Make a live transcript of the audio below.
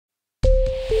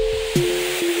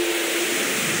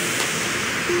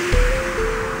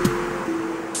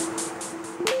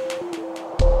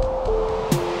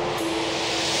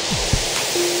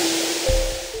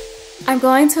I'm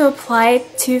going to apply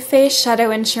Too Faced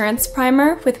Shadow Insurance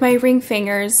Primer with my ring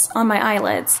fingers on my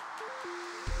eyelids.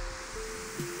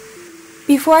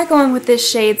 Before I go in with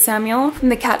this shade Samual from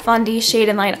the Kat Von D Shade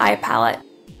and Light Eye Palette.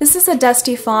 This is a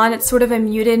dusty fawn. It's sort of a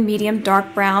muted medium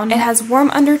dark brown. It has warm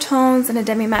undertones and a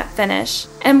demi-matte finish.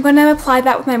 And I'm going to apply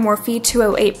that with my Morphe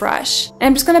 208 brush. And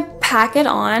I'm just going to pack it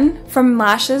on from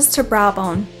lashes to brow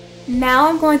bone. Now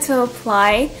I'm going to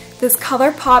apply this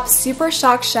Colourpop Super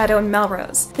Shock Shadow in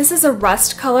Melrose. This is a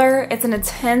rust color. It's an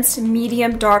intense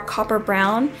medium dark copper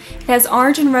brown. It has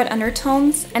orange and red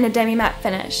undertones and a demi-matte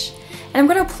finish. And I'm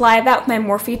going to apply that with my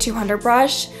Morphe 200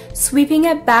 brush, sweeping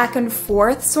it back and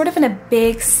forth, sort of in a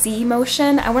big C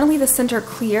motion. I want to leave the center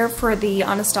clear for the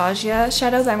Anastasia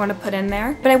shadows I'm going to put in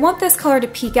there. But I want this color to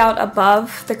peek out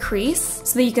above the crease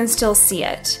so that you can still see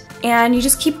it. And you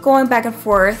just keep going back and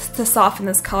forth to soften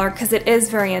this color because it is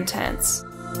very intense.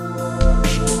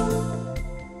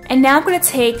 And now I'm going to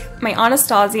take my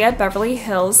Anastasia Beverly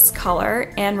Hills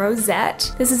color and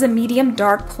Rosette. This is a medium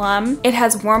dark plum. It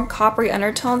has warm coppery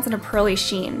undertones and a pearly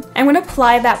sheen. I'm going to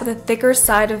apply that with the thicker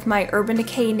side of my Urban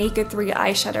Decay Naked 3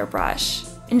 eyeshadow brush.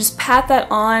 And just pat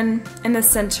that on in the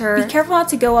center. Be careful not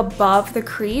to go above the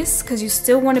crease because you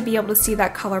still want to be able to see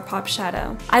that Colourpop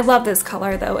shadow. I love this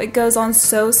color though. It goes on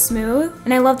so smooth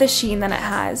and I love the sheen that it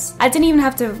has. I didn't even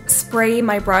have to spray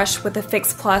my brush with a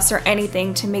Fix Plus or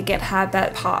anything to make it have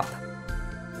that pop.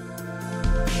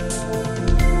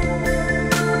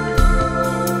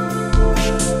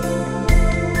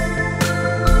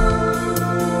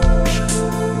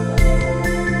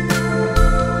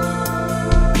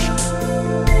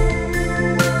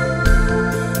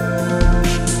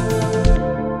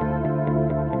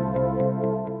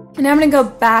 And now I'm going to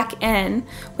go back in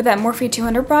with that Morphe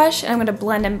 200 brush and I'm going to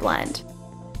blend and blend.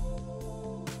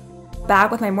 Back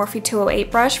with my Morphe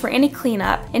 208 brush for any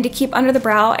cleanup and to keep under the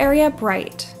brow area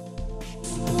bright.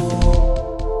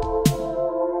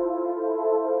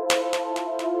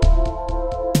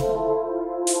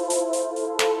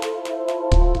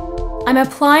 I'm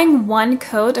applying one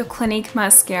coat of Clinique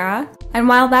Mascara, and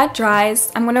while that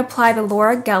dries, I'm going to apply the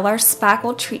Gellar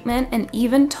Spackle Treatment in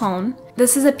Even Tone.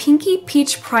 This is a pinky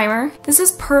peach primer. This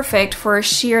is perfect for a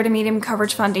sheer to medium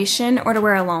coverage foundation or to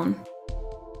wear alone.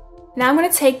 Now I'm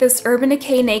going to take this Urban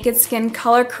Decay Naked Skin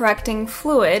Color Correcting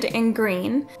Fluid in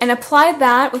green and apply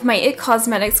that with my IT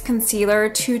Cosmetics Concealer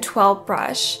 212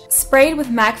 brush, sprayed with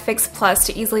MAC Fix Plus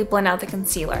to easily blend out the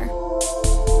concealer.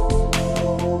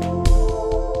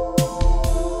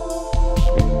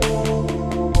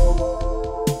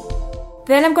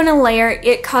 Then I'm going to layer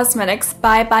IT Cosmetics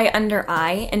Bye Bye Under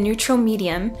Eye in neutral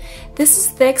medium. This is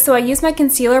thick, so I use my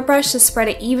concealer brush to spread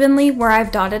it evenly where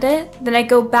I've dotted it. Then I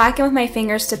go back in with my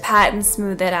fingers to pat and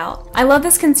smooth it out. I love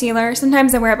this concealer.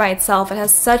 Sometimes I wear it by itself. It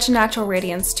has such a natural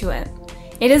radiance to it.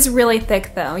 It is really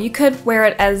thick though. You could wear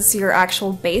it as your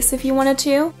actual base if you wanted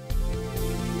to.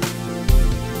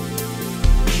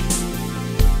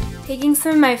 Taking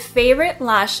some of my favorite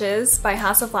lashes by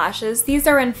House of Lashes. These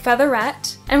are in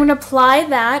Featherette. I'm going to apply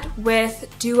that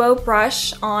with Duo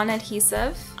Brush On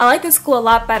Adhesive. I like this glue a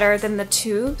lot better than the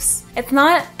tubes. It's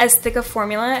not as thick a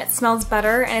formula, it smells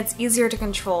better, and it's easier to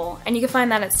control. And you can find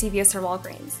that at CVS or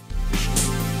Walgreens.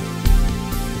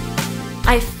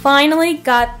 I finally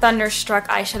got Thunderstruck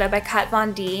eyeshadow by Kat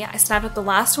Von D. I snapped up the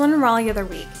last one in Raleigh the other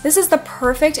week. This is the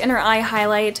perfect inner eye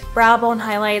highlight, brow bone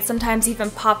highlight, sometimes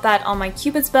even pop that on my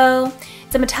Cupid's bow.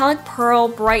 It's a metallic pearl,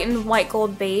 brightened white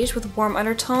gold beige with warm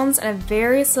undertones and a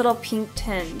very subtle pink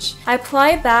tinge. I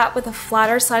applied that with the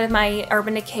flatter side of my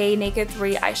Urban Decay Naked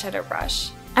 3 eyeshadow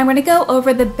brush. I'm going to go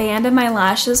over the band of my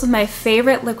lashes with my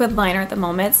favorite liquid liner at the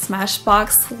moment,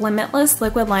 Smashbox Limitless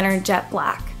Liquid Liner Jet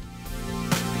Black.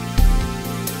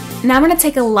 Now I'm going to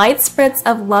take a light spritz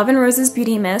of Love and Roses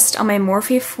Beauty Mist on my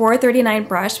Morphe 439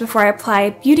 brush before I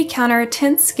apply BeautyCounter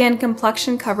Tint Skin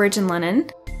Complexion Coverage in Linen.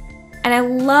 And I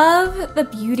love the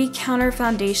BeautyCounter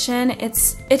foundation.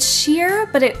 It's sheer,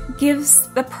 but it gives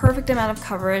the perfect amount of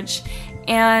coverage,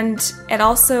 and it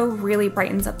also really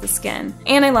brightens up the skin.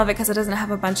 And I love it because it doesn't have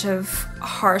a bunch of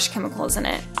harsh chemicals in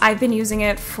it. I've been using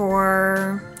it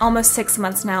for almost 6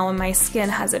 months now, and my skin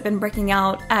hasn't been breaking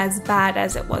out as bad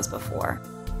as it was before.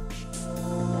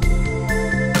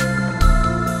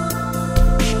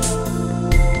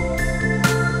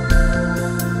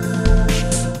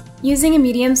 Using a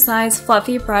medium-sized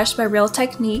fluffy brush by Real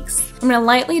Techniques, I'm going to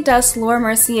lightly dust Laura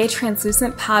Mercier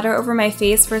translucent powder over my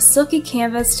face for a silky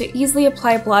canvas to easily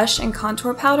apply blush and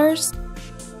contour powders.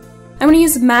 I'm going to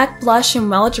use MAC blush in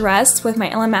Well Dressed with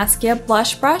my Illamasqua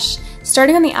blush brush,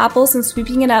 starting on the apples and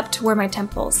sweeping it up toward my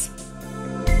temples.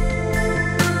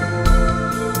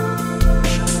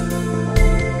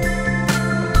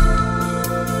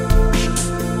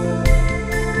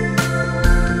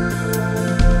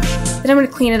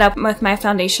 clean it up with my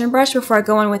foundation brush before I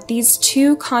go in with these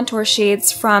two contour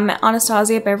shades from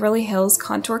Anastasia Beverly Hills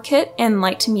Contour Kit in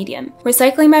light to medium.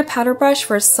 Recycling my powder brush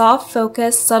for a soft,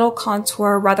 focused, subtle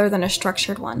contour rather than a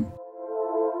structured one.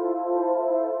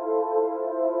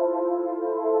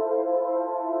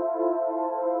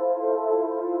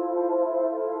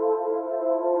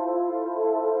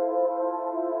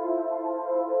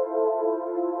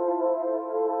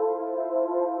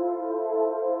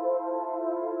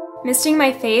 Misting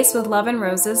my face with Love and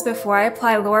Roses before I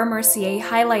apply Laura Mercier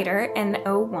highlighter in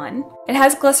 01. It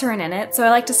has glycerin in it, so I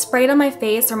like to spray it on my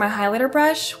face or my highlighter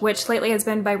brush, which lately has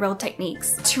been by Real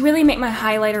Techniques, to really make my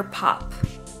highlighter pop.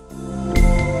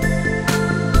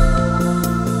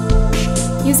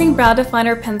 Using Brow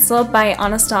Definer Pencil by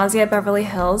Anastasia Beverly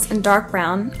Hills in dark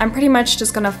brown, I'm pretty much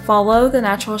just going to follow the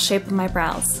natural shape of my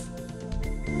brows.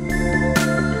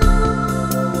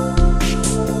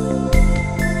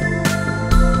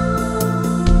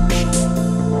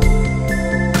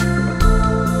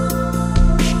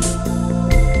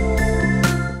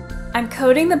 I'm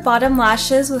coating the bottom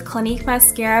lashes with Clinique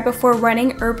Mascara before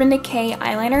running Urban Decay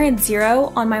eyeliner in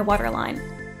 0 on my waterline.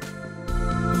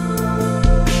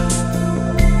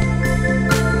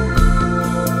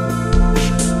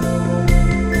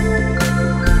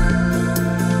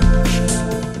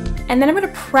 And then I'm going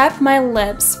to prep my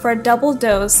lips for a double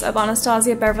dose of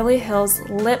Anastasia Beverly Hills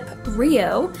Lip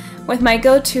Rio with my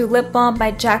go-to lip balm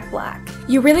by Jack Black.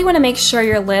 You really want to make sure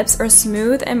your lips are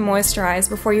smooth and moisturized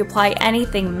before you apply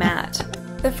anything matte.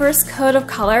 The first coat of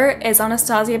color is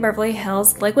Anastasia Beverly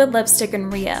Hills Liquid Lipstick in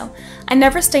Rio. I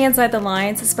never stay inside the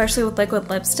lines, especially with liquid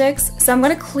lipsticks, so I'm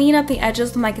going to clean up the edges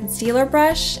with my concealer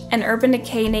brush and Urban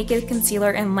Decay Naked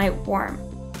Concealer in Light Warm.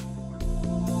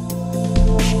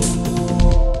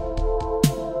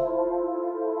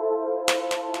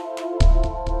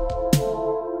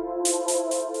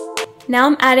 Now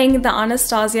I'm adding the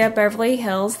Anastasia Beverly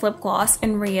Hills Lip Gloss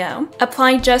in Rio,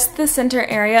 applying just the center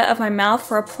area of my mouth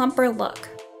for a plumper look.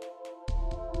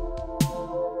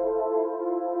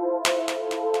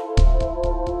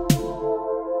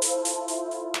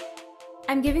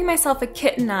 I'm giving myself a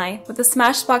kitten eye with the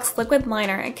Smashbox liquid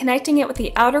liner and connecting it with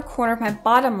the outer corner of my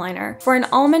bottom liner for an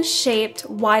almond-shaped,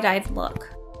 wide-eyed look.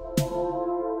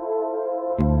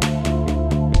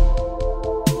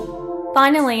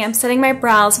 Finally, I'm setting my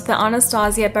brows with the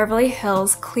Anastasia Beverly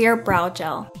Hills Clear Brow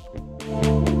Gel.